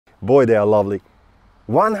Boy, they are lovely.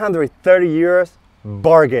 130 euros,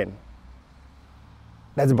 bargain.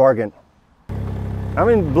 That's a bargain. I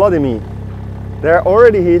mean, bloody me. They're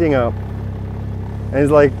already heating up. And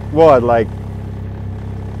it's like, what, like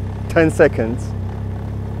 10 seconds.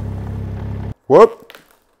 Whoop,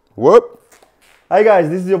 whoop. Hi guys,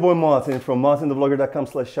 this is your boy Martin from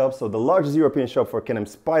MartinTheVlogger.com/shop, so the largest European shop for Can-Am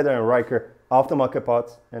Spyder and Ryker aftermarket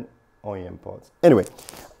parts and OEM parts. Anyway,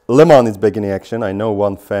 Le Mans is back in action. I know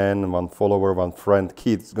one fan, one follower, one friend,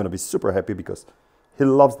 Keith, is going to be super happy because he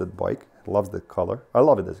loves that bike, loves the color. I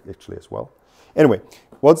love it actually as well. Anyway,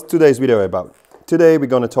 what's today's video about? Today we're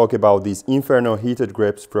going to talk about these Inferno Heated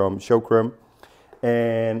Grips from Can-Am.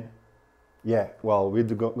 And yeah, well, we're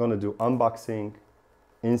going to do unboxing,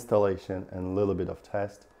 installation, and a little bit of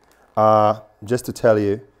test. Just to tell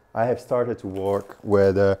you, I have started to work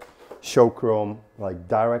with Can-Am like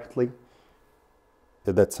directly.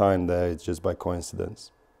 At that time, it's just by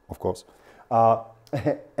coincidence, of course.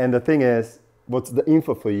 And the thing is, what's the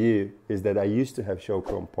info for you is that I used to have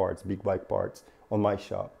Can-Am parts, big bike parts on my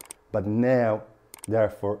shop, but now they're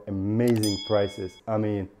for amazing prices. I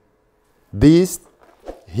mean, these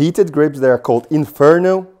heated grips, they are called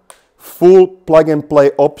Inferno, full plug and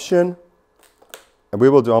play option. And we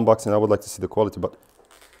will do unboxing. I would like to see the quality, but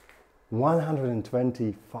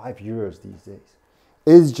 125 euros these days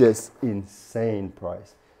is just insane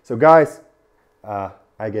price. So guys,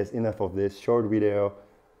 I guess enough of this short video.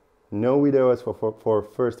 No videos for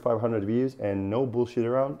first 500 views and no bullshit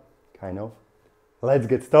around, kind of. Let's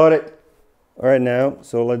get started. All right now,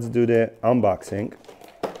 so let's do the unboxing.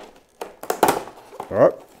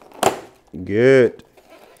 Oh, good.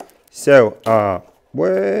 So,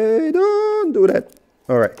 wait, don't do that.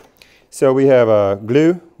 All right. So we have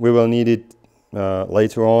glue. We will need it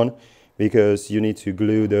later on because you need to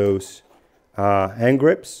glue those hand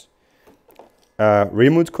grips.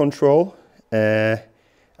 Remote control.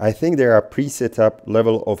 I think there are preset up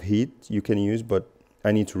level of heat you can use, but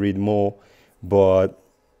I need to read more. But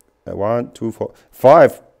 1, 2, 4,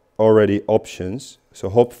 5 already options. So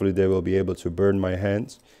hopefully they will be able to burn my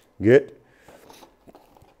hands. Good.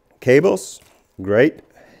 Cables, great.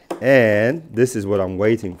 And this is what I'm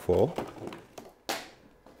waiting for.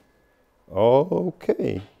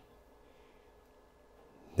 Okay.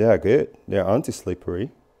 They are good. They're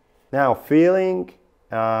anti-slippery. Now feeling,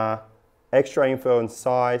 extra info on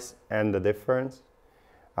size and the difference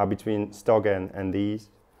between stock and these.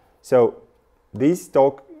 So these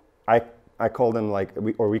stock, I call them like,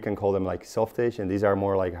 we can call them like softish, and these are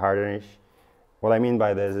more like hardenish. What I mean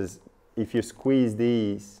by this is if you squeeze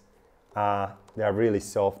these, they are really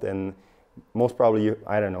soft, and most probably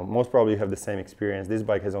most probably you have the same experience. This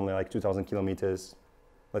bike has only like 2,000 kilometers,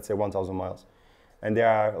 let's say 1,000 miles, and they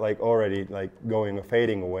are like already like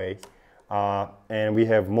fading away. And we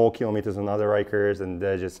have more kilometers on other Rykers, and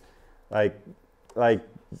they're just like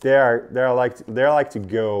they're like to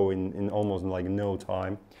go in almost like no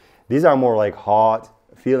time. These are more like hard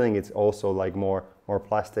feeling. It's also like more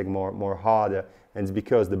plastic, more harder, and it's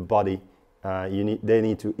because the body they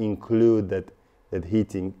need to include that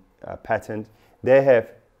heating pattern. They have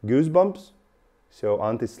goosebumps, so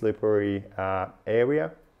anti-slippery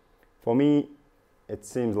area. For me, it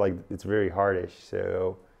seems like it's very hardish,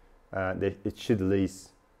 so it should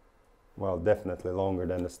last, well, definitely longer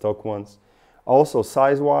than the stock ones. Also,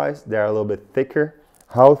 size-wise, they are a little bit thicker.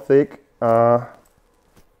 How thick?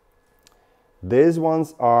 These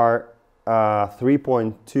ones are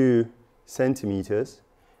 3.2 centimeters,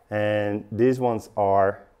 and these ones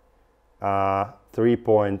are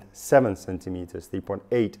 3.7 centimeters,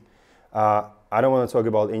 3.8. I don't want to talk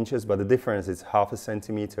about inches, but the difference is half a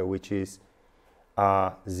centimeter, which is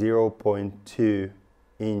 0.2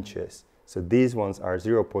 inches. So these ones are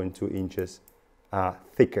 0.2 inches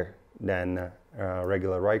thicker than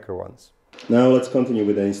regular Ryker ones. Now let's continue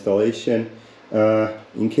with the installation.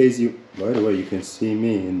 In case you, by the way, you can see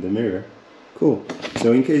me in the mirror. Cool.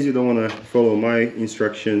 So in case you don't want to follow my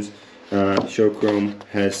instructions, Can-Am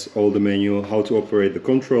has all the manual, how to operate the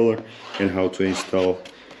controller and how to install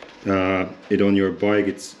it on your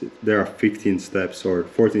bike. There are 15 steps or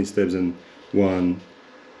 14 steps and one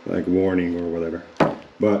like warning or whatever.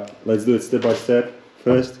 But let's do it step by step.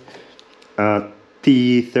 First,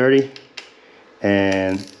 T30,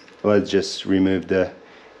 and let's just remove the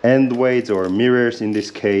end weights or mirrors in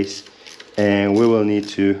this case, and we will need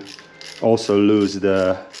to also lose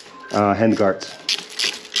the hand guards.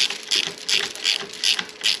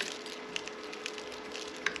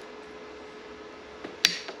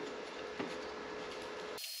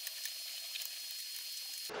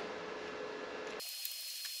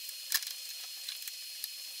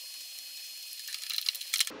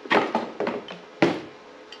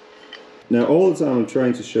 Now all the time I'm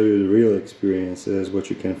trying to show you the real experience is what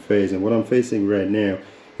you can face, and what I'm facing right now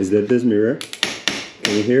is that this mirror,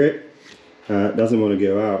 can you hear it? Doesn't want to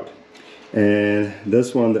go out. And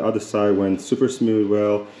this one, the other side, went super smooth.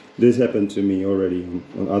 Well, this happened to me already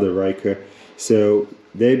on other Ryker. So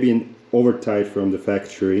they've been over tight from the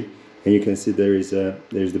factory, and you can see there's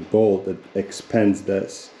the bolt that expands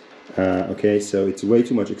this. Okay, so it's way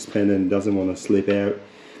too much expanded and doesn't want to slip out.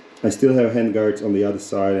 I still have hand guards on the other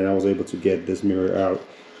side, and I was able to get this mirror out,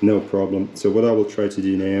 no problem. So what I will try to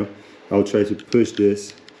do now, I'll try to push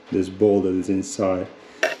this bolt that is inside,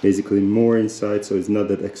 basically more inside, so it's not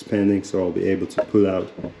that expanding, so I'll be able to pull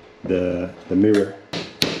out the mirror.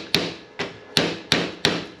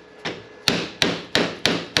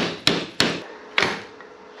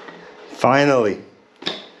 Finally!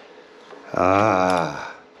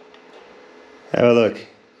 Have a look.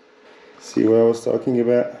 See what I was talking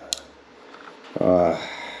about?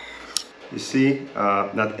 You see,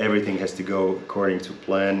 not everything has to go according to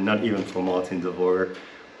plan, not even for MartinTheVlogger,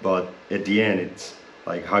 but at the end it's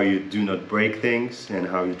like how you do not break things and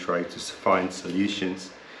how you try to find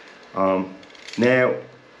solutions. Now,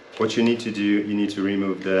 what you need to do, you need to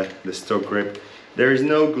remove the stock grip. There is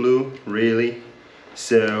no glue really,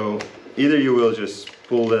 so either you will just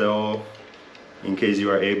pull that off in case you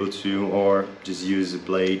are able to, or just use a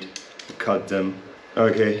blade to cut them.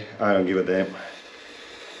 Okay, I don't give a damn.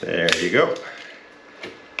 There you go.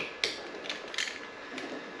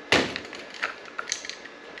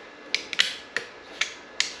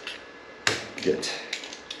 Good.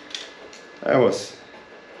 That was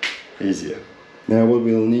easier. Now what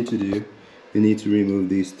we'll need to do, we need to remove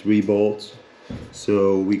these 3 bolts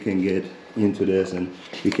so we can get into this and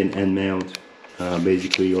we can end mount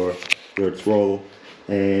basically your throttle.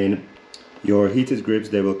 And your heated grips,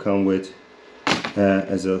 they will come with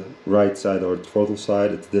as a right side or throttle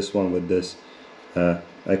side. It's this one with this, I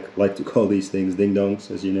like to call these things ding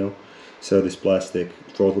dongs, as you know. So this plastic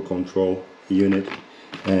throttle control unit,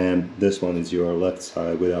 and this one is your left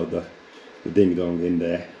side without the ding dong in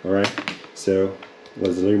there. Alright, so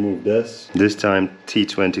let's remove this. This time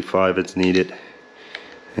T25 it's needed,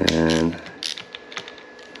 and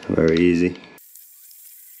very easy.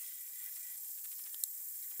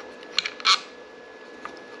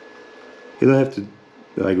 You don't have to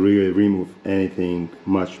like really remove anything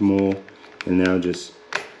much more, and now just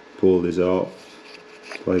pull this off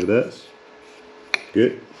like this.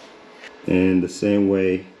 Good. And the same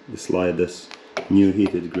way you slide this new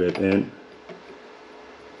heated grip in.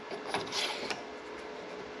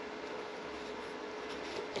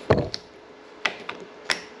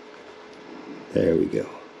 There we go.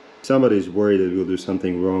 Somebody's worried that we'll do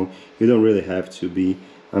something wrong. You don't really have to be.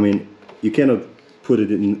 I mean, you cannot put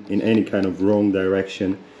it in any kind of wrong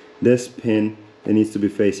direction. This pin, it needs to be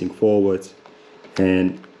facing forwards,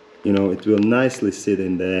 and you know, it will nicely sit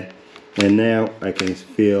in there. And now I can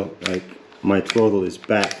feel like my throttle is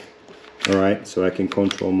back. Alright, so I can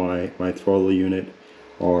control my throttle unit,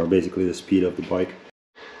 or basically the speed of the bike.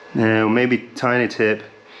 Now maybe tiny tip,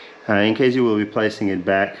 in case you will be placing it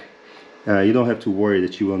back, you don't have to worry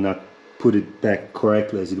that you will not put it back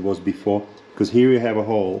correctly as it was before, because here you have a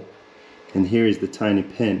hole and here is the tiny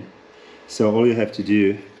pin. So all you have to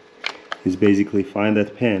do is basically find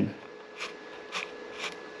that pin,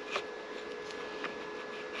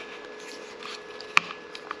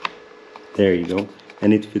 there you go,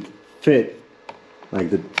 and it would fit like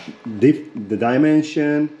the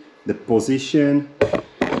dimension, the position.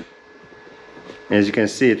 As you can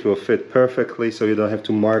see, it will fit perfectly, so you don't have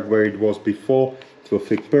to mark where it was before. It will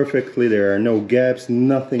fit perfectly. There are no gaps,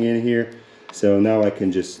 nothing in here. So now I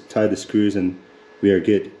can just tie the screws and we are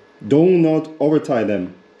good. Do not over tie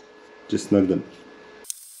them, just snug them.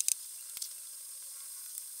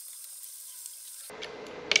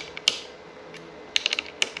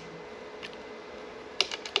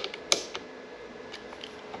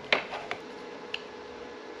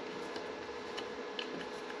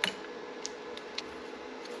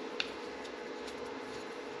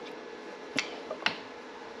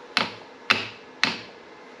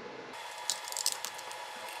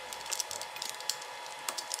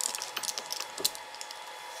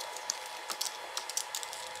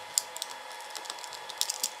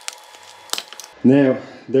 Now,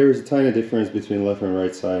 there is a tiny difference between left and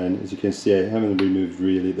right side, and as you can see, I haven't removed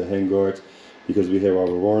really the handguards because we have our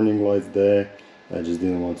warning lights there. I just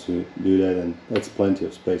didn't want to do that, and that's plenty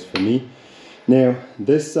of space for me. Now,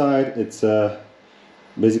 this side, it's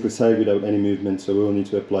basically side without any movement, so we will need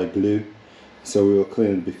to apply glue. So we will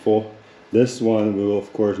clean it before. This one, we will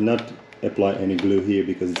of course not apply any glue here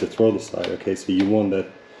because it's a throttle side, okay? So you want that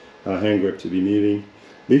hand grip to be moving.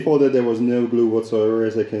 Before that there was no glue whatsoever,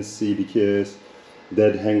 as I can see, because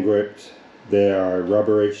that hand grips, they are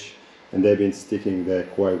rubberish and they've been sticking there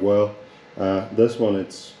quite well. This one,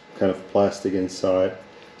 it's kind of plastic inside,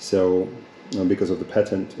 so because of the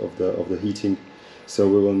patent of the heating, so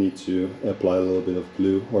we will need to apply a little bit of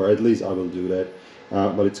glue, or at least I will do that,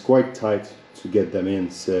 but it's quite tight to get them in,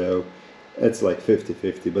 so it's like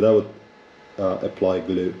 50-50, but I would apply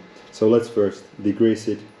glue. So let's first degrease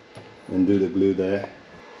it and do the glue there.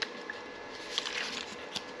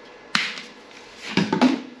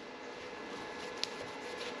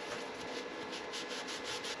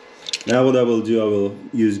 Now what I will do, I will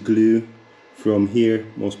use glue from here,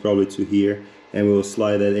 most probably to here, and we will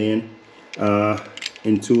slide that in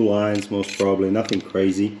 2 lines, most probably, nothing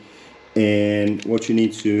crazy. And what you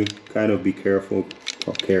need to kind of be careful,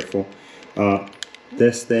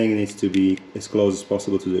 this thing needs to be as close as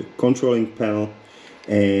possible to the controlling panel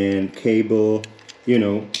and cable, you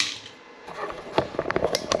know.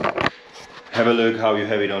 Have a look how you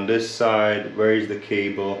have it on this side, where is the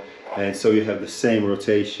cable, and so you have the same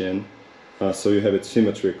rotation, so you have it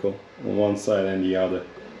symmetrical on one side and the other.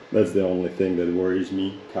 That's the only thing that worries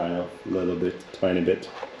me, kind of, a little bit, tiny bit.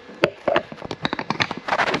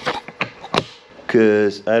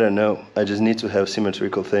 Because, I don't know, I just need to have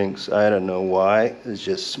symmetrical things. I don't know why, it's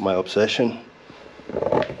just my obsession.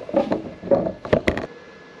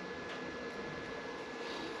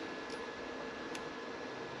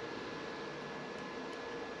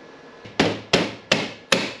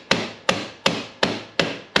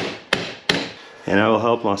 And I will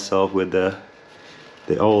help myself with the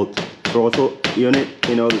old throttle unit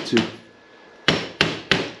in order to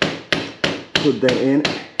put that in.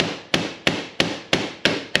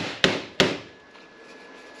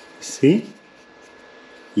 See?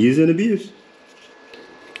 Use and abuse.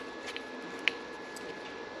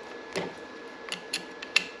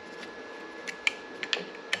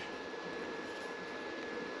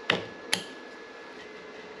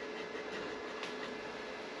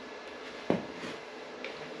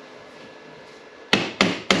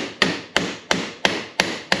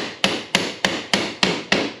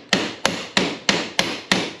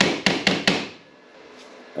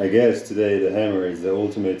 I guess today the hammer is the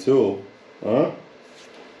ultimate tool, huh?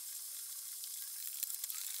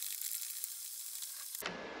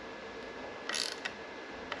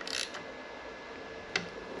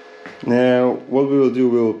 Now what we will do,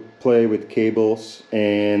 we'll play with cables,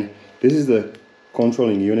 and this is the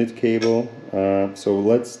controlling unit cable, so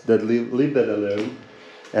let's leave that alone.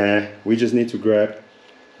 We just need to grab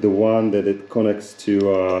the one that it connects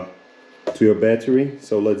to your battery,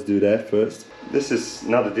 so let's do that first. This is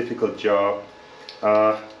not a difficult job.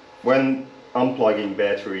 When unplugging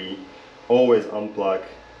battery, always unplug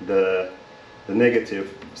the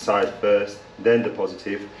negative side first, then the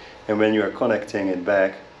positive, and when you are connecting it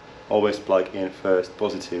back, always plug in first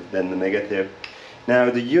positive, then the negative. Now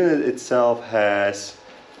the unit itself has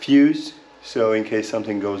fuse, so in case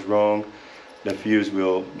something goes wrong, the fuse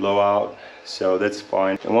will blow out, so that's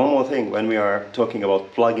fine. And one more thing, when we are talking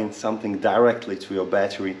about plugging something directly to your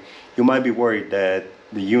battery, you might be worried that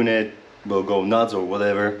the unit will go nuts or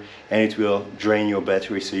whatever, and it will drain your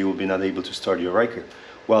battery, so you will be not able to start your Ryker.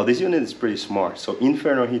 Well, this unit is pretty smart. So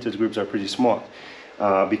Inferno Heated Grips are pretty smart,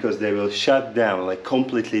 because they will shut down, like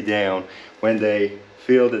completely down, when they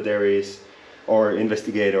feel that there is, or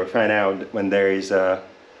investigate or find out when there is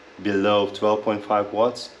below 12.5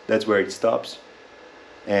 watts. That's where it stops.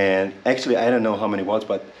 And actually I don't know how many watts,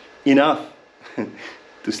 but enough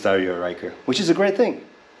to start your Ryker, which is a great thing.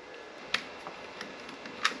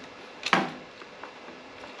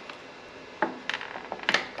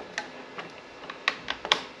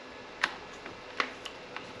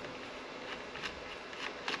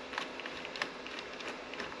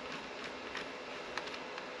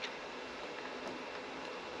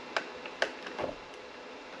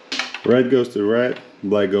 Red goes to red,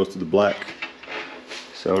 black goes to the black.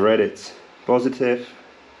 So red it's positive,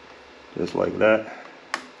 just like that.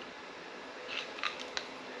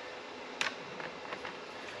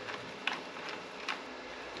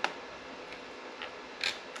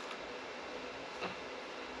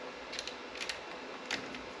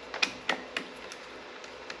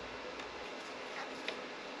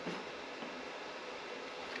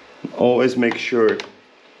 Always make sure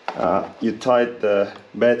you tighten the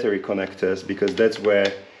battery connectors, because that's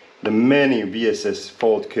where the many VSS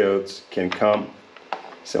fault codes can come.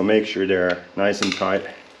 So make sure they're nice and tight.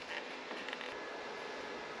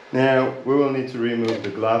 Now we will need to remove the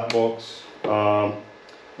glove box,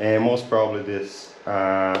 and most probably this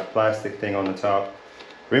plastic thing on the top.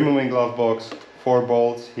 Removing glove box, 4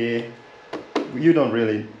 bolts here, you don't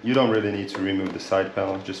really need to remove the side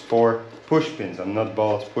panel. Just 4 push pins and not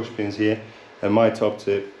bolts, push pins here. And my top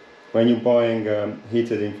tip: when you're buying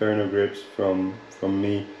heated Inferno grips from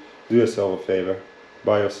me, do yourself a favor,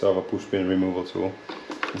 buy yourself a push pin removal tool.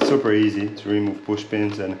 It's super easy to remove push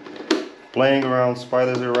pins, and playing around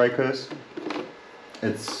Spyders and Rykers,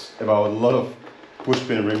 it's about a lot of push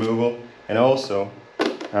pin removal and also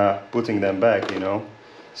putting them back, you know.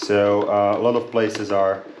 So a lot of places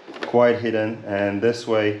are quite hidden, and this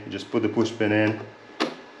way you just put the push pin in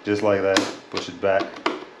just like that, push it back,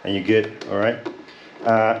 and you're good. All right.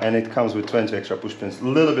 And it comes with 20 extra push pins. A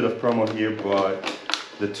little bit of promo here, but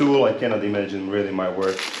the tool I cannot imagine really might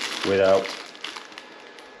work without.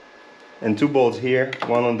 And 2 bolts here,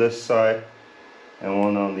 one on this side and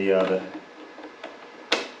one on the other.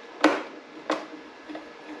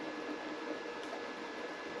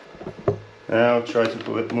 Now try to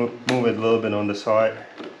move it a little bit on the side.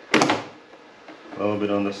 A little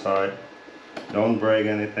bit on the side. Don't break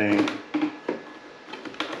anything.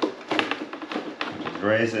 Just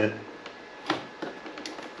raise it.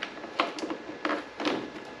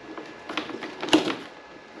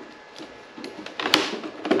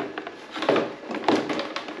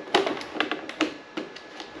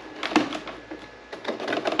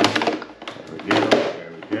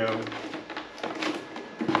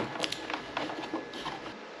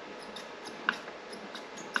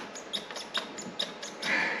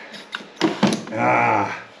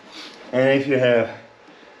 And if you have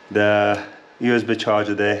the USB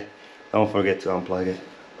charger there, don't forget to unplug it.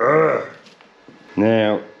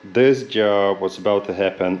 Now, this job, what's about to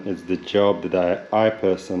happen, is the job that I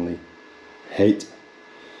personally hate.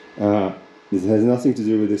 This has nothing to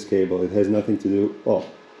do with this cable. It has nothing to do, well,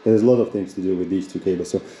 there's a lot of things to do with these 2 cables.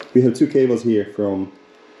 So we have 2 cables here from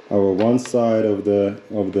our one side of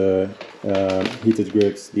the heated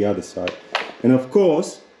grips, the other side. And of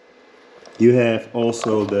course, you have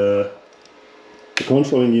also the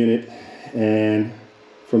controlling unit, and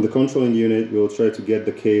from the controlling unit we'll try to get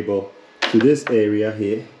the cable to this area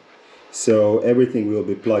here, so everything will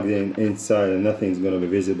be plugged in inside and nothing's going to be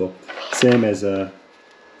visible. Same as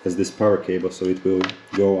this power cable, so it will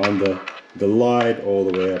go under the light all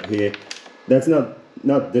the way up here. That's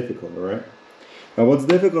not difficult, alright? Now what's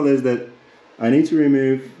difficult is that I need to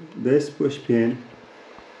remove this push pin,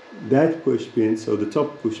 that push pin, so the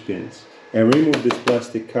top push pins, and remove this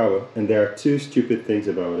plastic cover. And there are 2 stupid things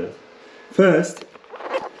about it. First,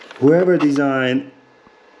 whoever designed,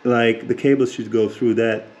 like, the cable should go through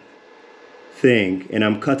that thing, and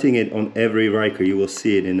I'm cutting it on every Ryker, you will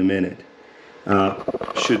see it in a minute.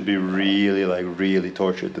 Should be really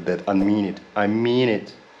tortured to death. I mean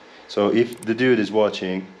it. So if the dude is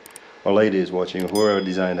watching, or lady is watching, or whoever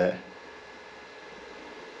designed that,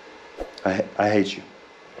 I hate you.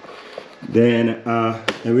 Then I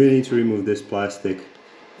really need to remove this plastic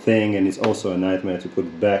thing, and it's also a nightmare to put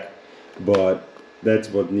it back, but that's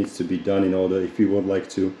what needs to be done in order, if you would like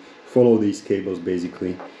to follow these cables,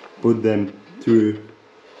 basically put them through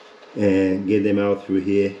and get them out through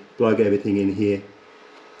here, plug everything in here,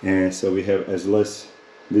 and so we have as less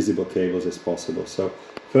visible cables as possible. So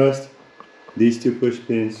first, these 2 push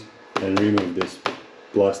pins, and remove this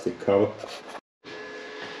plastic cover.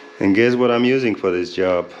 And guess what I'm using for this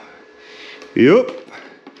job? Yup,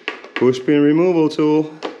 push pin removal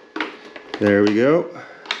tool. There we go.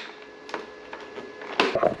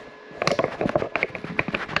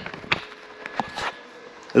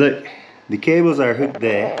 Look, the cables are hooked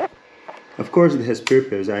there. Of course it has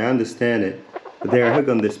purpose, I understand it, but they are hooked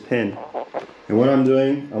on this pin. And what I'm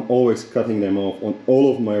doing, I'm always cutting them off on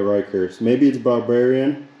all of my Rykers. Maybe it's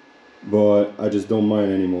barbarian, but I just don't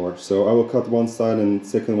mind anymore. So I will cut one side, and the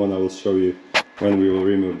second one I will show you when we will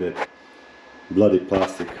remove that bloody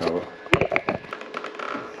plastic cover.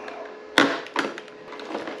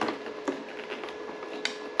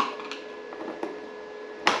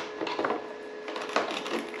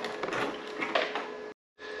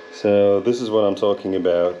 So this is what I'm talking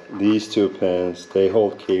about. These 2 pins, they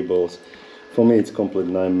hold cables. For me it's complete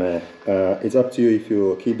nightmare. It's up to you if you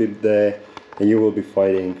will keep it there and you will be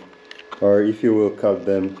fighting, or if you will cut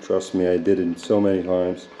them. Trust me, I did it so many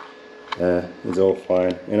times. It's all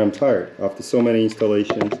fine, and I'm tired. After so many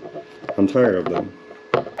installations, I'm tired of them.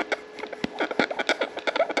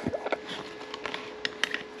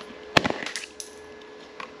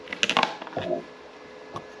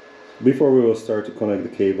 Before we will start to connect the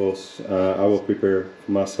cables, I will prepare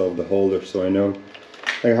for myself the holder, so I know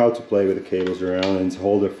how to play with the cables around. And it's a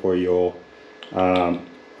holder for your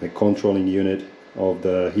controlling unit of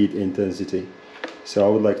the heat intensity. So I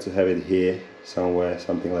would like to have it here somewhere,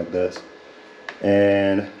 something like this.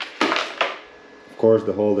 And course,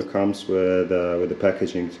 the holder comes with the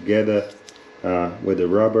packaging together, with the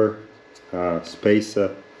rubber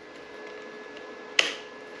spacer.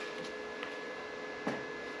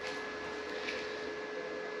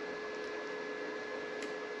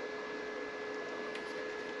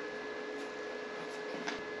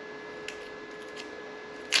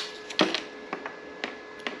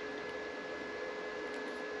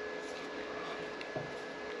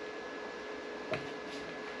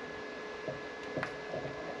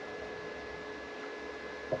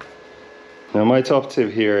 Now my top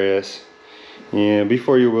tip here is,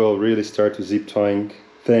 before you will really start to zip tying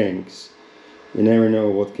things, you never know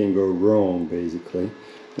what can go wrong basically.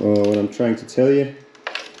 What I'm trying to tell you,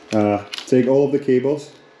 take all of the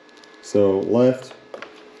cables, so left,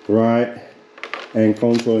 right and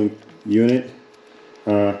controlling unit.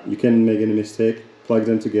 You can't make any mistake, plug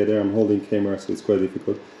them together. I'm holding camera so it's quite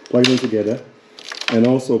difficult. Plug them together and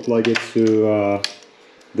also plug it to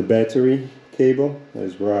the battery cable that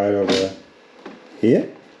is right over here.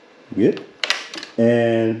 Good.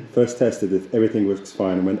 And first test it if everything works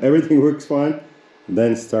fine. And when everything works fine,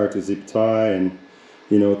 then start to zip tie and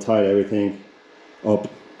tie everything up.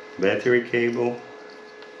 Battery cable.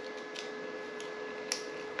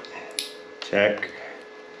 Check.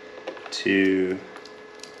 To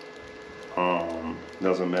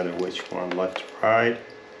doesn't matter which one, left, right.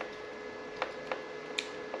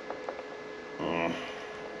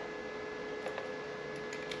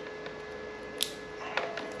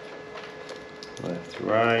 Left,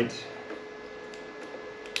 right.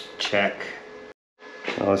 Check.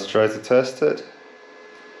 Now let's try to test it.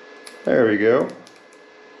 There we go.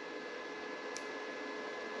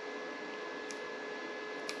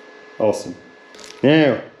 Awesome.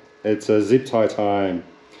 Now it's a zip tie time.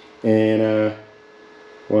 And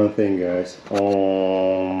one thing, guys,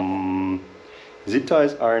 zip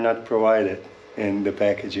ties are not provided in the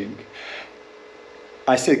packaging.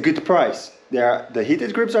 I said good price. The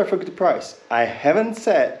heated grips are for good price. I haven't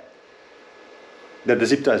said that the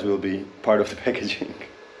zip ties will be part of the packaging.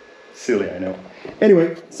 Silly, I know.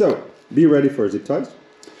 Anyway, so be ready for zip ties.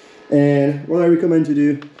 And what I recommend to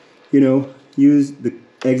do, use the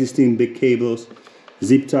existing big cables,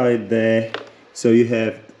 zip tie there, so you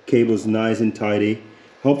have cables nice and tidy.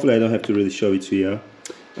 Hopefully I don't have to really show it to you.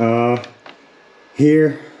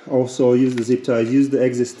 Here also use the zip ties, use the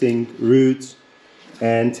existing roots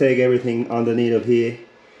and take everything underneath of here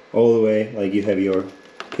all the way like you have your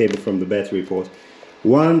cable from the battery port.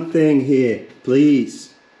 One thing here,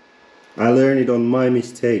 please, I learned it on my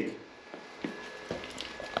mistake.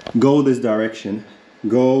 Go this direction.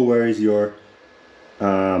 Go where is your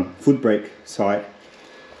foot brake side.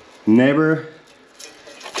 Never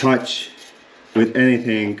touch with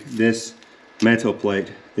anything this metal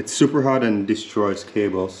plate. It's super hot and destroys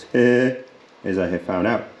cables, as I have found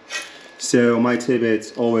out. So my tip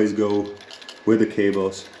is always go with the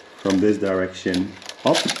cables from this direction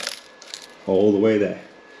up all the way there.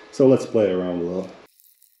 So let's play around a little.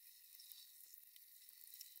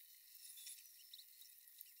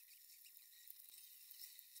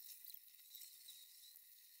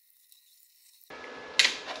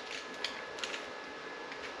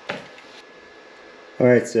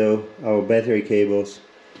 Alright, so our battery cables,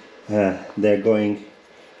 they're going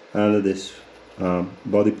under this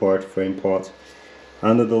body part, frame part,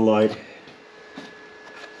 under the light,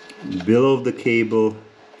 below the cable,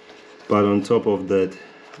 but on top of that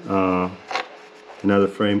another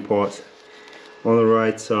frame part on the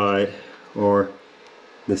right side, or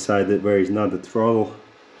the side that where is not the throttle.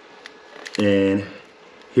 And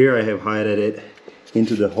here I have highlighted it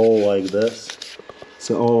into the hole like this,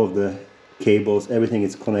 so all of the cables, everything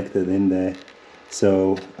is connected in there.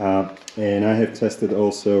 So and I have tested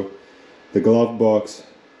also the glove box,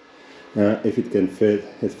 if it can fit.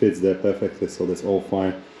 It fits there perfectly, so that's all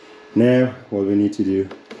fine. Now what we need to do,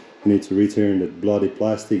 we need to return that bloody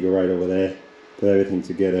plastic right over there, put everything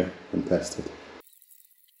together and test it.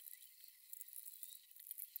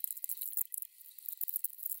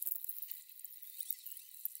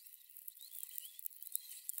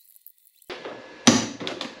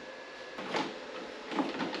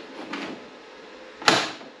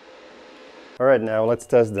 All right, now let's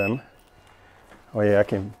test them. Oh yeah,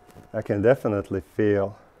 I can definitely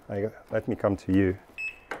feel. Let me come to you.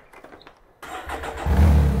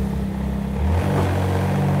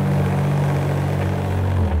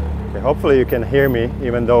 Okay, hopefully you can hear me,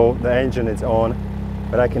 even though the engine is on.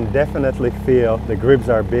 But I can definitely feel the grips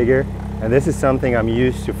are bigger, and this is something I'm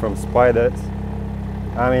used to from Spyders.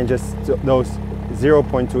 I mean, just those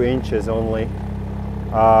 0.2 inches only,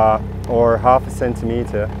 or half a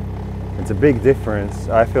centimeter. It's a big difference.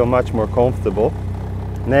 I feel much more comfortable.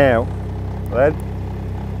 Now, let's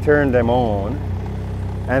turn them on.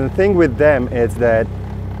 And the thing with them is that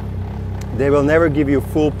they will never give you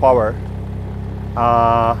full power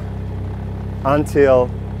until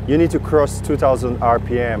you need to cross 2000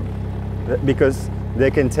 RPM, because they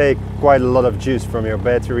can take quite a lot of juice from your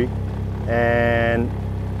battery. And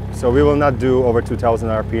so we will not do over 2000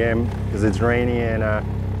 RPM because it's rainy, and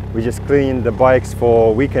we just clean the bikes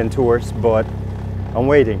for weekend tours, but I'm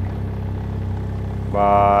waiting.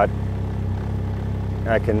 But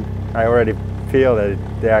I already feel that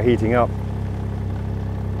they are heating up.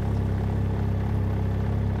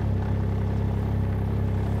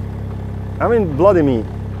 I mean, bloody me,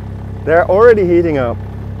 they're already heating up.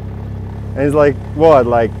 And it's like, what,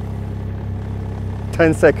 like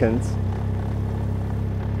 10 seconds?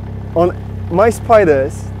 On my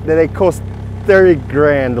Spyders, that they cost 30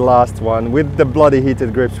 grand, the last one, with the bloody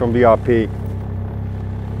heated grips from BRP.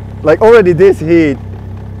 Like, already this heat,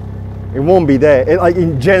 it won't be there. Like,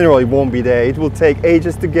 in general, it won't be there. It will take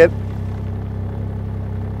ages to get.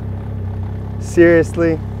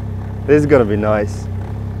 Seriously, this is gonna be nice.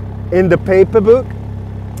 In the paper book,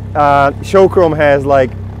 Showchrome has like,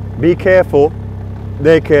 be careful,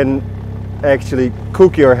 they can actually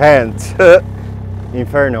cook your hands.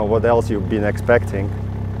 Inferno, what else you've been expecting?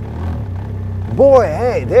 Boy,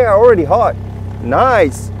 hey, they are already hot.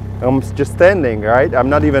 Nice. I'm just standing, right? I'm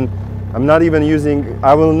not even using,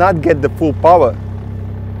 I will not get the full power.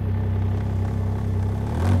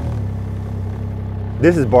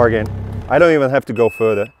 This is bargain. I don't even have to go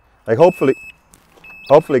further. Like, hopefully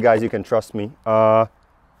guys, you can trust me.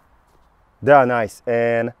 They are nice,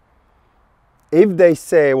 and if they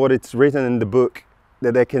say what it's written in the book,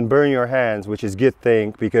 that they can burn your hands, which is a good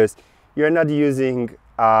thing, because you're not using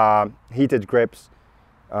heated grips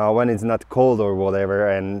when it's not cold or whatever,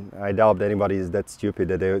 and I doubt that anybody is that stupid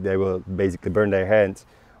that they will basically burn their hands,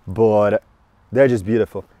 but they're just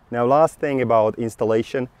beautiful. Now, last thing about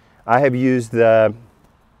installation, I have used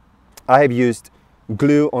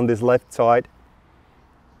glue on this left side.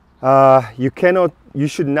 You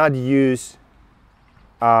should not use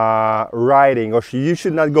riding, or you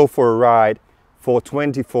should not go for a ride for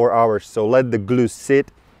 24 hours. So let the glue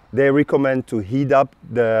sit. They recommend to heat up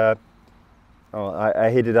the, I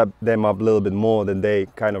heated them up a little bit more than they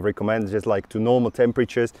kind of recommend, just like to normal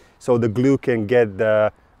temperatures, so the glue can get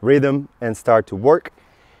the rhythm and start to work.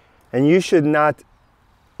 And you should not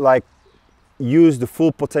like use the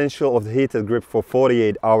full potential of the heated grip for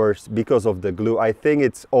 48 hours because of the glue. I think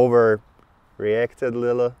it's overreacted a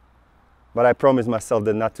little, but I promised myself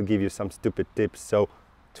that not to give you some stupid tips. So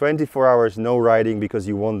 24 hours no riding, because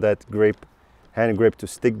you want that grip, hand grip, to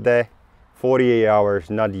stick there. 48 hours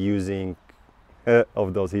not using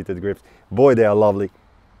of those heated grips. Boy, they are lovely.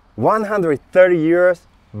 130 euros,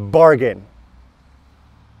 bargain.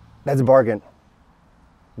 That's a bargain.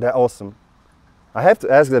 They're awesome. I have to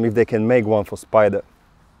ask them if they can make one for Spyder.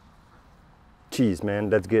 Jeez, man,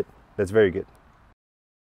 that's good. That's very good.